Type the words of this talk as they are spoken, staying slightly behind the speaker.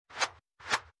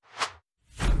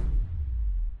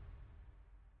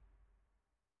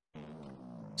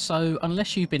So,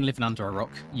 unless you've been living under a rock,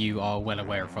 you are well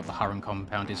aware of what the Hurren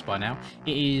compound is by now.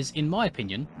 It is, in my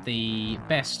opinion, the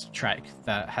best track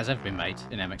that has ever been made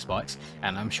in MX bikes,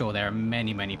 and I'm sure there are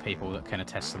many, many people that can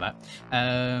attest to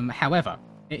that. However,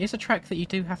 it is a track that you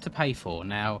do have to pay for.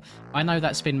 Now, I know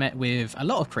that's been met with a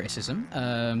lot of criticism.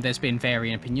 There's been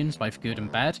varying opinions, both good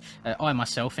and bad. I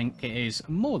myself think it is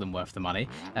more than worth the money.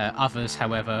 Others,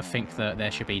 however, think that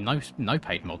there should be no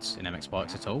paid mods in MX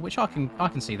bikes at all, which I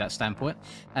can see that standpoint.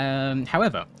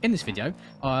 However, in this video,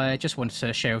 I just wanted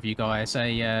to share with you guys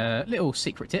a little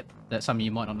secret tip that some of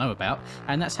you might not know about,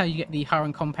 and that's how you get the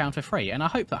Hurren compound for free. And I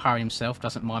hope that Hurren himself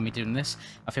doesn't mind me doing this.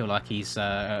 I feel like he's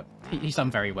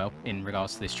done very well in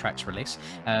regards to this track's release.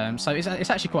 So it's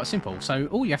actually quite simple. So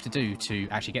all you have to do to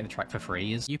actually get the track for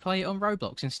free is you play it on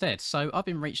Roblox instead. So I've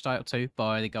been reached out to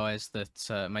by the guys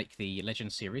that make the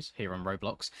Legend series here on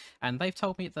Roblox, and they've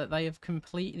told me that they have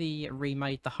completely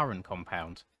remade the Hurren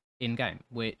compound in-game,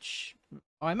 which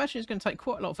I imagine is going to take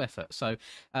quite a lot of effort. So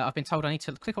I've been told I need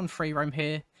to click on free roam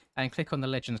here and click on the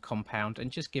Legends compound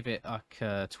and just give it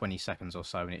like 20 seconds or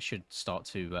so, and it should start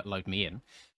to load me in.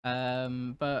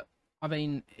 But I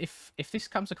mean, if this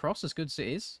comes across as good as it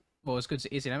is, or as good as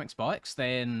it is in MX bikes,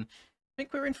 then I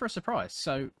think we're in for a surprise.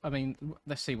 So I mean,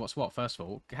 let's see what's what. First of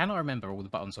all, can I remember all the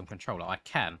buttons on controller? I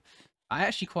can. I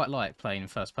actually quite like playing in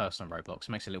first person on Roblox. It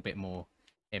makes it a little bit more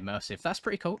immersive. That's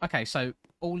pretty cool. Okay, so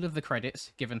all of the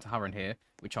credits given to Hurren here,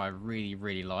 which I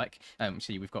really like.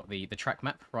 See, we've got the track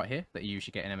map right here that you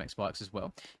usually get in MX bikes as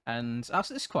well, and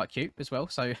also this is quite cute as well.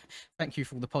 So thank you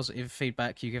for all the positive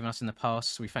feedback you've given us in the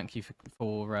past. We thank you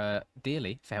for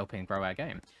dearly for helping grow our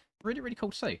game. Really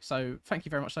cool to see. So thank you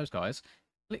very much, those guys.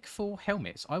 Click for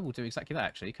helmets. I will do exactly that.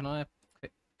 Actually, can I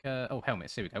click? Oh,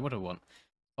 helmets. Here we go. What do I want?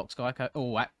 Fox Geico.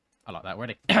 Oh, I like that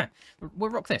already.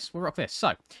 We'll rock this. We'll rock this.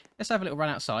 So let's have a little run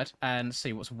outside and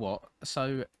see what's what.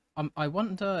 So I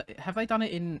wonder, have they done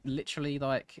it in literally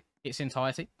like its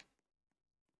entirety?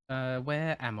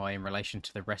 Where am I in relation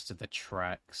to the rest of the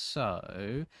track?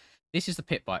 So this is the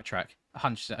pit bike track.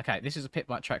 100%. Okay, this is a pit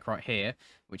bike track right here,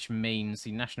 which means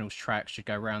the Nationals track should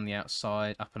go around the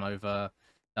outside, up and over,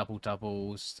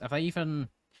 doubles. Have they even?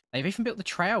 They've even built the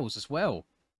trails as well.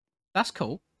 That's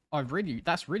cool.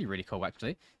 That's really cool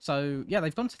actually. So yeah,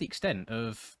 they've gone to the extent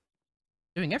of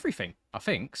doing everything, I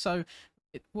think. So,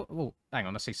 well, hang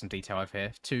on, I see some detail over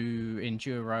here. To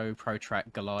Enduro, Pro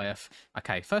Track, Goliath.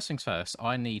 Okay, first things first,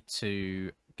 I need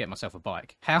to get myself a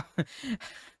bike.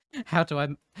 How do I?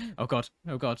 Oh god,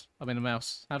 I'm in a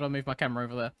mouse. How do I move my camera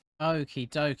over there? Okie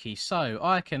dokie, so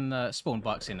I can spawn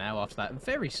bikes in now after that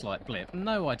very slight blip.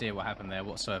 No idea what happened there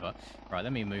whatsoever. Right,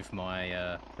 let me move my,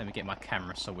 let me get my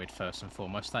camera sorted first and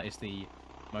foremost. That is the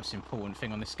most important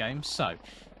thing on this game. So,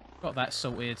 got that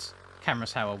sorted.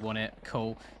 Camera's how I want it.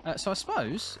 Cool. So I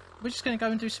suppose we're just going to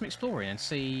go and do some exploring and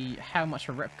see how much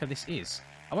of a replica this is.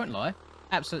 I won't lie,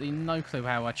 absolutely no clue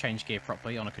how I change gear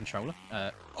properly on a controller.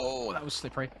 Oh, that was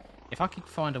slippery. If I could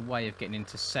find a way of getting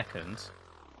into second,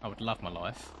 I would love my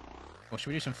life. Or should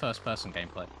we do some first-person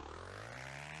gameplay?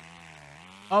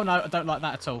 Oh no, I don't like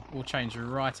that at all. We'll change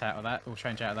right out of that. We'll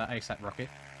change out of that ASAP, Rocky.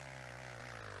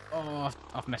 Oh,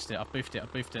 I've messed it. I've boofed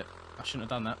it. I shouldn't have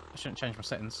done that. I shouldn't change my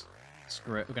settings.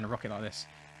 Screw it. We're going to rock it like this.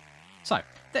 So,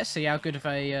 let's see how good of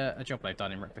a job they've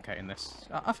done in replicating this.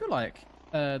 I feel like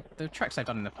the tracks they've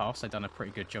done in the past, they've done a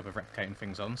pretty good job of replicating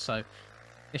things on. So,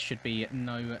 this should be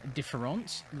no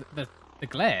different. The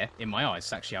glare in my eyes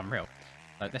is actually unreal.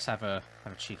 Let's have a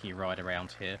cheeky ride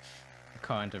around here.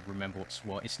 Kind of remember what's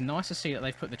what. It's nice to see that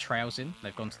they've put the trails in.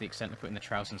 They've gone to the extent of putting the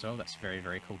trails in as well. That's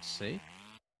very cool to see.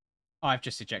 I've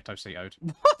just ejecto-CO'd.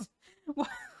 What? What?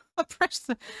 I pressed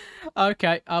the...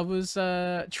 Okay, I was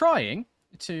trying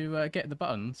to get the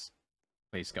buttons.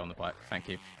 Please get on the bike. Thank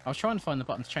you. I was trying to find the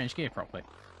button to change gear properly.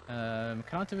 Can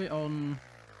I do it on...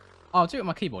 Oh, I'll do it on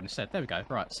my keyboard instead. There we go.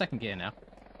 Right, second gear now.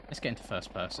 Let's get into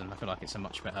first person. I feel like it's a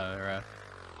much better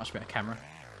camera.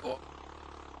 Oh.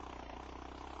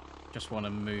 Just want to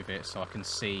move it so I can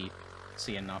see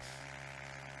enough.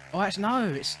 Oh, actually,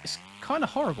 no, it's kind of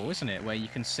horrible, isn't it? Where you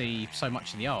can see so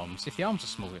much of the arms. If the arms are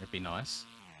smaller, it'd be nice.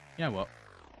 You know what?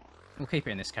 We'll keep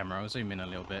it in this camera. I'll zoom in a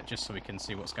little bit just so we can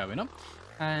see what's going on.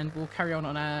 And we'll carry on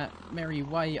our merry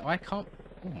way. I can't...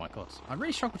 Oh my god. I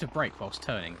really struggle to brake whilst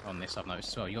turning on this, I've noticed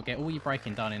as well. You'll get all your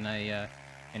braking done in a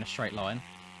straight line.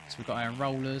 So we've got our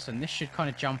rollers, and this should kind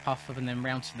of jump off of and then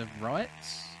round to the right,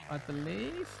 I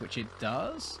believe, which it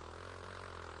does.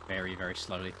 Very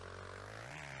slowly.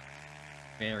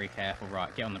 Very careful.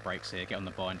 Right, get on the brakes here, get on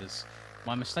the binders.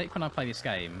 My mistake when I play this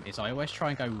game is I always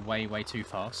try and go way too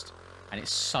fast, and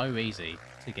it's so easy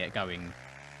to get going.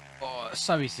 Oh,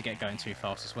 so easy to get going too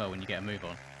fast as well when you get a move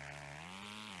on.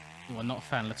 Well, not a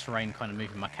fan of the terrain kind of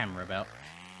moving my camera about.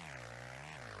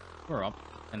 We're up.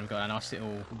 And we've got a nice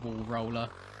little wall roller.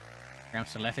 Around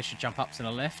to the left. It should jump up to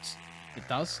the left. It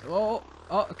does. Oh,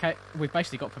 okay. We've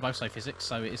basically got Proboso physics,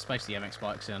 so it's basically MX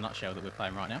bikes in a nutshell that we're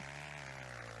playing right now.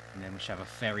 And then we should have a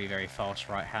very, very fast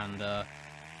right-hander.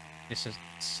 This is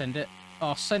send it.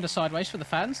 Oh, send her sideways for the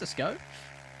fans. Let's go.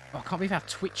 Oh, I can't believe how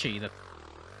twitchy the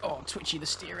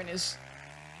steering is.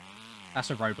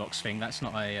 That's a Roblox thing. That's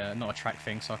not a track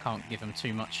thing, so I can't give them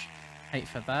too much hate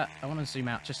for that. I want to zoom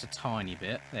out just a tiny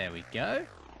bit. There we go.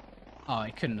 Oh,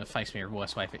 it couldn't have faced me a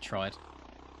worse way if it tried.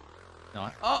 No.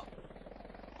 Oh!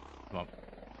 Come on.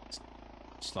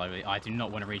 Slowly. I do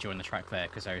not want to rejoin the track there,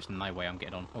 because there is no way I'm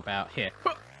getting on. What about here?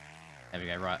 There we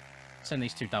go, right. Send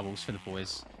these two doubles for the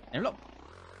boys. They're a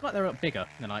lot bigger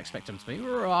than I expect them to be.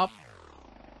 Up.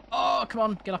 Oh, come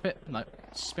on, get up it. No,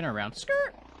 spin her around.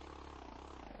 Skirt!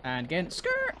 And again,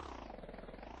 skirt!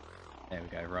 There we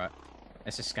go, right.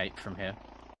 Let's escape from here.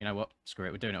 You know what? Screw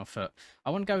it, we're doing it on foot. I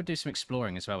want to go do some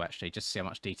exploring as well, actually, just to see how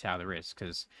much detail there is,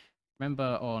 because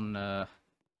remember on...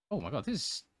 Oh my god, this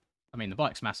is... I mean, the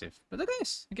bike's massive. But look at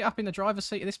this! Get up in the driver's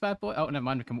seat of this bad boy. Oh, never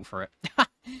mind, we can walk through it.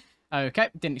 Okay,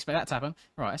 didn't expect that to happen.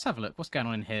 Right, let's have a look. What's going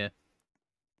on in here?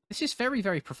 This is very,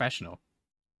 very professional.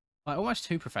 Like, almost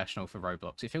too professional for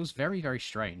Roblox. It feels very, very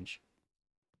strange.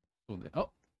 Oh,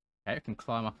 okay, I can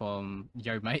climb up on...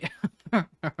 Yo, mate.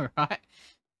 Right.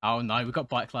 Oh, no, we've got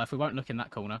bike life. We won't look in that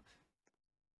corner.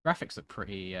 Graphics look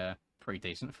pretty pretty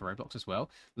decent for Roblox as well.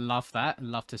 Love that.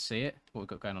 Love to see it. What we've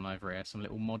got going on over here. Some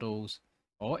little models.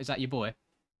 Oh, is that your boy? Is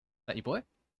that your boy?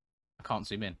 I can't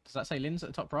zoom in. Does that say Lynn's at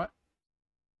the top right?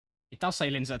 It does say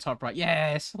Lynn's at the top right.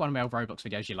 Yes! One of my old Roblox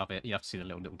videos. You love it. You have to see the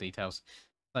little details.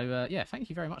 So, yeah, thank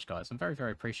you very much, guys. I'm very,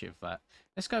 very appreciative of that.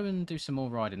 Let's go and do some more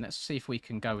riding. Let's see if we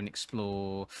can go and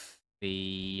explore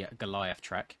the Goliath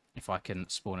track. If I can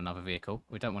spawn another vehicle.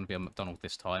 We don't want to be on McDonald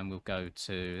this time. We'll go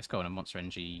to... Let's go on a Monster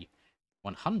NG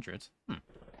 100.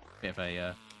 Bit of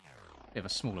a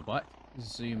smaller bike.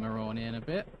 Zoom her on in a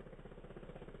bit.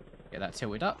 Get that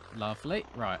tilted up. Lovely.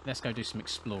 Right, let's go do some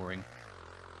exploring.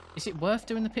 Is it worth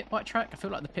doing the pit bike track? I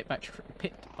feel like the pit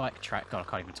bike track... God, I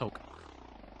can't even talk.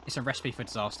 It's a recipe for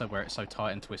disaster where it's so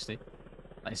tight and twisty.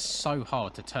 Like, it's so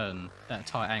hard to turn at a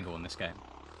tight angle in this game.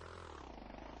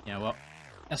 You know what?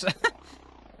 That's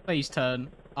please turn.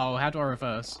 Oh, how do I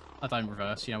reverse? I don't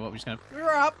reverse. You know what? We're just going to...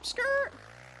 Up, skirt!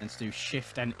 Let's do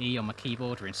Shift and E on my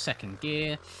keyboard. We're in second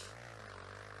gear.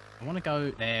 I want to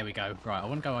go... There we go. Right, I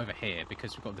want to go over here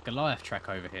because we've got the Goliath track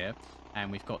over here.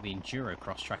 And we've got the Enduro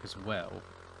Cross track as well.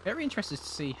 Very interested to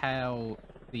see how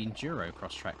the Enduro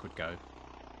Cross track would go.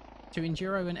 To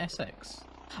Enduro and SX.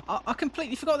 I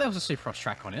completely forgot there was a Supercross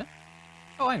track on it.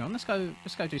 Oh, hang on. Let's go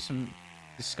do some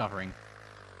discovering.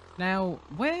 Now,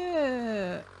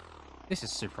 where... This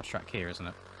is Supercross track here, isn't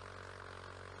it?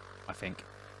 I think.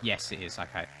 Yes, it is.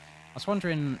 Okay. I was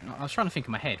wondering... I was trying to think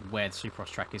in my head where the Supercross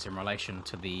track is in relation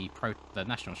to the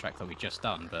National track that we just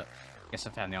done, but I guess I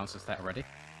found the answer to that already.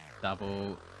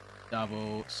 Double,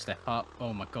 step up.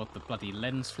 Oh my god, the bloody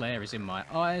lens flare is in my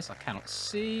eyes. I cannot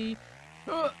see.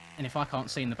 And if I can't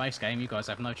see in the base game, you guys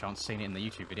have no chance of seeing it in the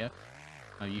YouTube video.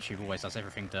 No, YouTube always does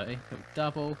everything dirty. Little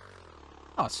double.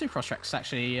 Oh, Supercross track's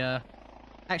actually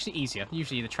easier.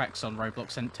 Usually the tracks on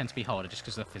Roblox tend to be harder just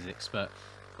because of the physics, but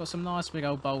got some nice big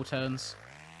old bowl turns.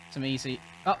 Some easy...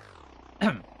 Oh!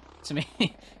 Some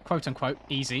quote-unquote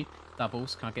easy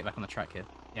doubles. Can I get back on the track here?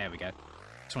 There we go.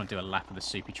 Just want to do a lap of the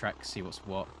soupy track, see what's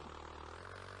what.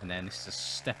 And then this is a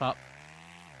step up.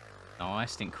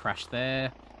 Nice, didn't crash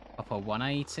there. Up a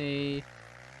 180.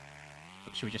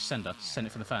 Should we just send her? Send it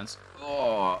for the fans.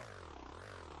 Oh!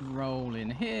 Roll in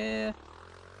here.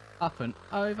 Up and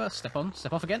over. Step on.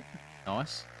 Step off again.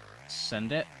 Nice.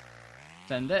 Send it.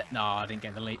 Send it. No, I didn't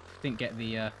get the leap. Didn't get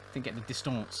the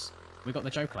distance. We got the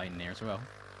joke lane in here as well.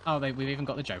 Oh, we've even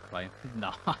got the joke lane.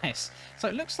 Nice. So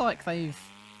it looks like they've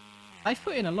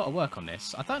put in a lot of work on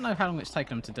this. I don't know how long it's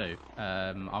taken them to do.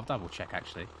 I'll double check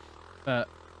actually. But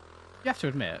you have to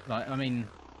admit, like, I mean,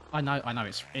 I know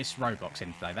it's Roblox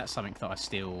in today. That's something that I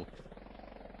still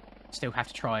have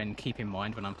to try and keep in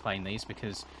mind when I'm playing these,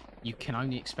 because you can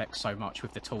only expect so much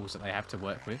with the tools that they have to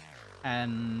work with.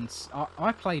 And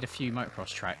I played a few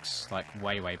motocross tracks like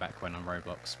way back when on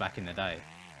Roblox back in the day,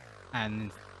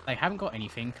 and they haven't got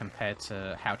anything compared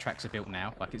to how tracks are built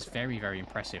now. Like, it's very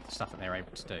impressive, the stuff that they're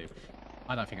able to do.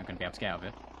 I don't think I'm going to be able to get out of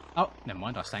it. Oh, never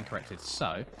mind, I stand corrected.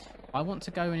 So, I want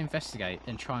to go and investigate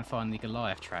and try and find the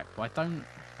Goliath track, but I don't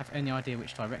have any idea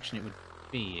which direction it would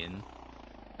be in.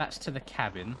 That's to the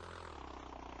cabin.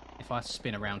 If I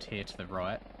spin around here to the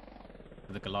right,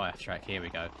 the Goliath track, here we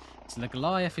go. So the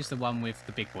Goliath is the one with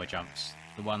the big boy jumps.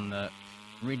 The one that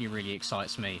Really, really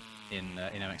excites me in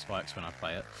MX Bikes when I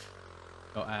play it.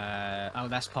 Got, oh,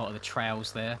 that's part of the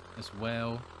trails there as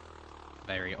well.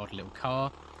 Very odd little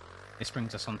car. This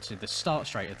brings us onto the start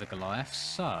straight of the Goliath.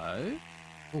 So,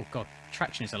 oh god,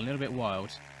 traction is a little bit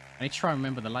wild. I need to try and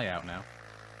remember the layout now.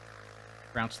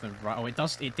 Round to the right. Oh, it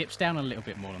does. It dips down a little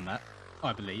bit more than that,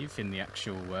 I believe, in the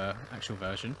actual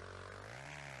version.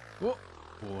 Oh,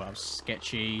 that was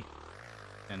sketchy.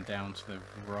 Then down to the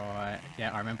right.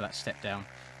 Yeah, I remember that step down.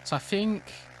 So I think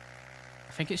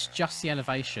it's just the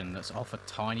elevation that's off a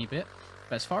tiny bit.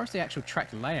 But as far as the actual track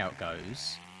layout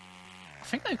goes, I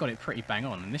think they've got it pretty bang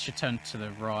on. And this should turn to the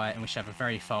right, and we should have a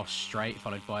very fast straight,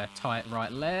 followed by a tight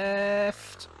right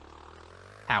left.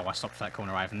 How I stopped for that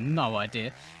corner, I have no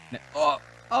idea. Oh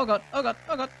god, oh god,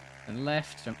 oh god. And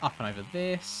left, jump up and over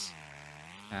this.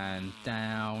 And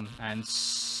down, and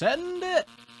send it!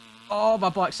 Oh, my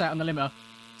bike's out on the limiter.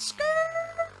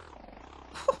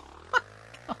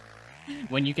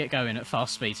 When you get going at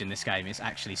fast speeds in this game, it's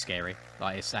actually scary.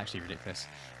 Like, it's actually ridiculous.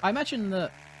 I imagine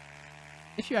that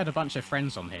if you had a bunch of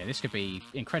friends on here, this could be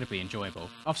incredibly enjoyable.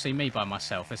 Obviously, me by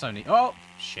myself, there's only... Oh,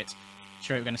 shit.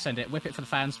 Sure, we're going to send it. Whip it for the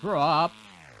fans.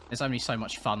 There's only so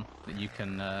much fun that you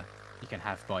can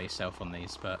have by yourself on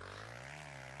these, but...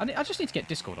 I just need to get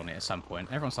Discord on it at some point.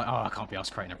 Everyone's like, oh, I can't be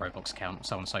asked creating a Roblox account,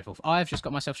 so on and so forth. I've just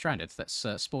got myself stranded. Let's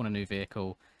spawn a new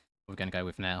vehicle. We're going to go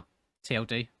with now.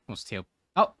 TLD? What's TL?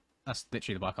 Oh, that's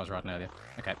literally the bike I was riding earlier.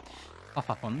 Okay.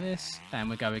 Hop up on this, and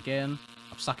we go again.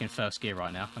 I'm stuck in first gear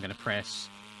right now. I'm going to press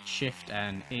Shift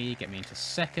and E, get me into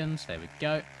second. There we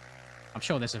go. I'm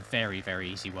sure there's a very, very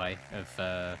easy way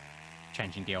of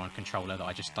changing gear on a controller that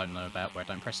I just don't know about, where I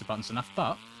don't press the buttons enough,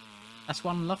 but... That's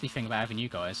one lovely thing about having you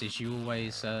guys, is you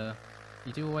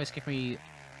do always give me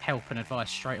help and advice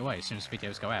straight away as soon as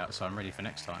videos go out, so I'm ready for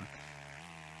next time.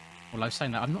 Although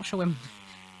saying that, I'm not sure when...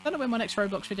 I don't know when my next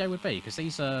Roblox video would be, because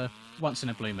these are once in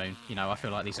a blue moon. You know, I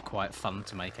feel like these are quite fun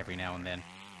to make every now and then.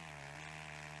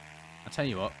 I'll tell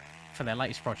you what, for their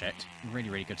latest project, really,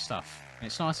 really good stuff. And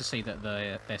it's nice to see that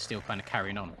they're still kind of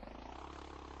carrying on.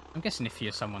 I'm guessing if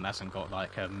you're someone that hasn't got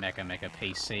like a mega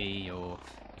PC, or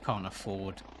can't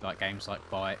afford like games like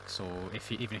bikes, or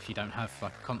even if you don't have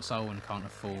like a console and can't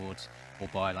afford or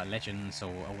buy like Legends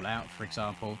or All Out, for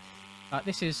example,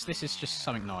 this is just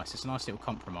something nice. It's a nice little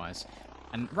compromise.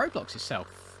 And Roblox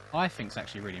itself, I think, is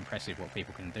actually really impressive what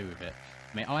people can do with it.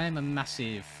 I mean, I am a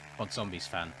massive COD Zombies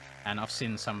fan, and I've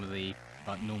seen some of the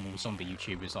like normal zombie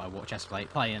YouTubers that I watch as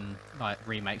playing like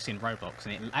remakes in Roblox,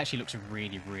 and it actually looks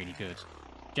really, really good.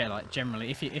 Yeah, like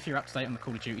generally, if you're up to date on the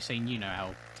Call of Duty scene, you know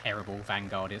how terrible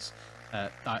Vanguard is.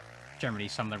 Like generally,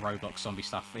 some of the Roblox zombie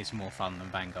stuff is more fun than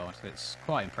Vanguard. It's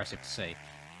quite impressive to see.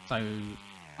 So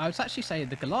I would actually say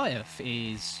the Goliath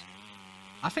is...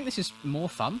 I think this is more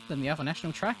fun than the other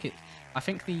national track. I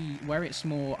think where it's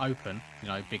more open, you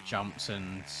know, big jumps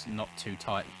and not too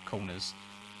tight corners,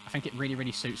 I think it really,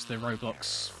 really suits the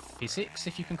Roblox physics,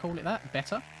 if you can call it that,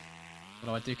 better.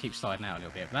 Although I do keep sliding out a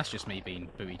little bit, but that's just me being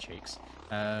booty cheeks.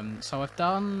 So I've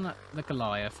done the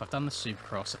Goliath, I've done the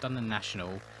Supercross, I've done the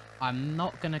National. I'm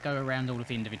not going to go around all of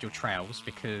the individual trails,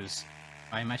 because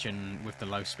I imagine with the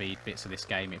low speed bits of this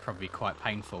game, it'd probably be quite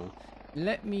painful.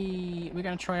 We're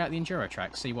going to try out the Enduro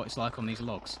track, see what it's like on these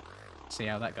logs. See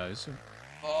how that goes.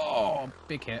 Oh,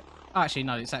 big hit. Actually,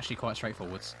 no, it's actually quite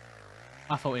straightforward.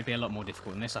 I thought it'd be a lot more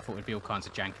difficult than this. I thought it'd be all kinds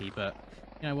of janky, but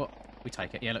you know what? We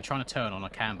take it. Yeah, look, trying to turn on a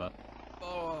camber.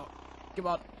 Oh, come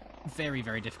on. Very,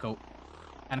 very difficult.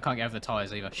 And I can't get over the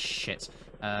tyres either. Shit.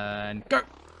 And go!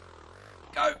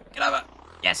 Go! Get over!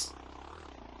 Yes!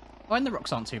 Oh, and the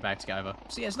rocks aren't too bad to get over.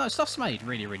 So yes, no, stuff's made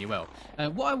really, really well.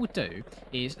 What I would do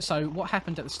is, so what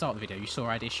happened at the start of the video, you saw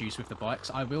I had issues with the bikes.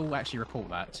 I will actually report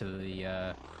that to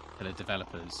the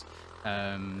developers.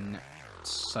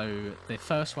 So the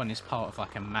first one is part of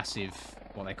like a massive,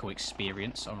 what they call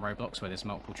experience on Roblox, where there's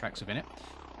multiple tracks within it.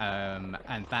 And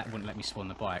that wouldn't let me spawn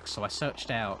the bike, so I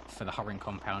searched out for the Hurren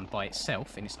compound by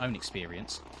itself in its own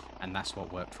experience, and that's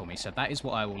what worked for me. So that is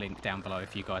what I will link down below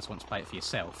if you guys want to play it for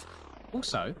yourself.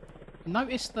 Also,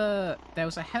 notice there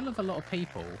was a hell of a lot of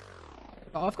people.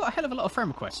 I've got a hell of a lot of friend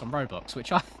requests on Roblox,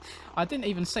 which I didn't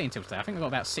even see until today. I think I've got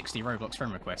about 60 Roblox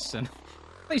friend requests, and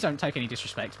please don't take any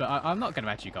disrespect, but I'm not going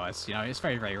to add you guys. You know, it's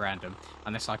very, very random.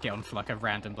 Unless I get on for like a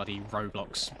random bloody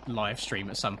Roblox live stream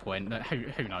at some point.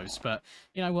 Who knows? But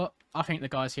you know what? I think the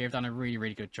guys here have done a really,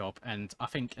 really good job. And I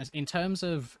think in terms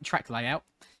of track layout,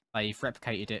 they've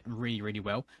replicated it really, really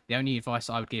well. The only advice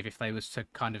I would give if they was to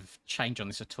kind of change on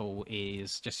this at all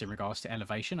is just in regards to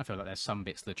elevation. I feel like there's some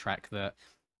bits of the track that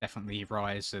definitely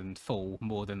rise and fall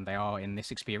more than they are in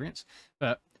this experience.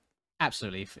 But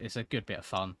absolutely, it's a good bit of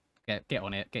fun. Get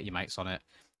on it, get your mates on it.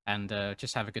 and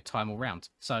just have a good time all round.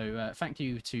 So thank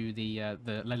you to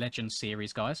the Legends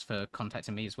series guys for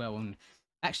contacting me as well, and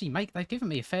actually they've given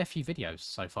me a fair few videos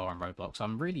so far on Roblox.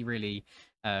 I'm really, really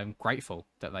grateful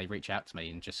that they reach out to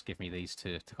me and just give me these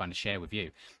to kind of share with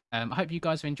you. I hope you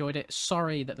guys have enjoyed it.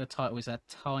 Sorry that the title is a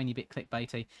tiny bit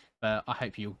clickbaity, but I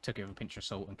hope you took it with a pinch of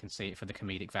salt and can see it for the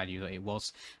comedic value that it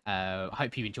was. I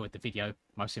hope you enjoyed the video.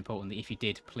 Most importantly, if you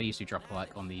did, please do drop a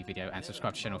like on the video and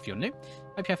subscribe to the channel if you're new.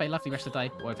 Hope you have a lovely rest of the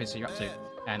day, whatever it is you're up to,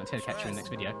 and until I catch you in the next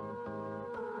video.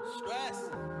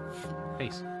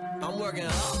 Peace. I'm working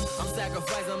hard, I'm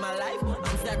sacrificing my life,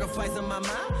 I'm sacrificing my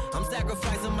mind, I'm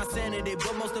sacrificing my sanity,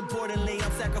 but most importantly,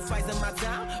 I'm sacrificing my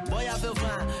time. Boy, I feel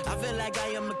fine, I feel like I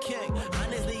am a king.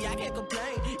 Honestly, I can't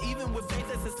complain, even with faith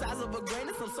that's the size of a grain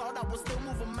of some salt, I will still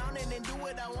move a mountain and do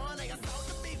what I want.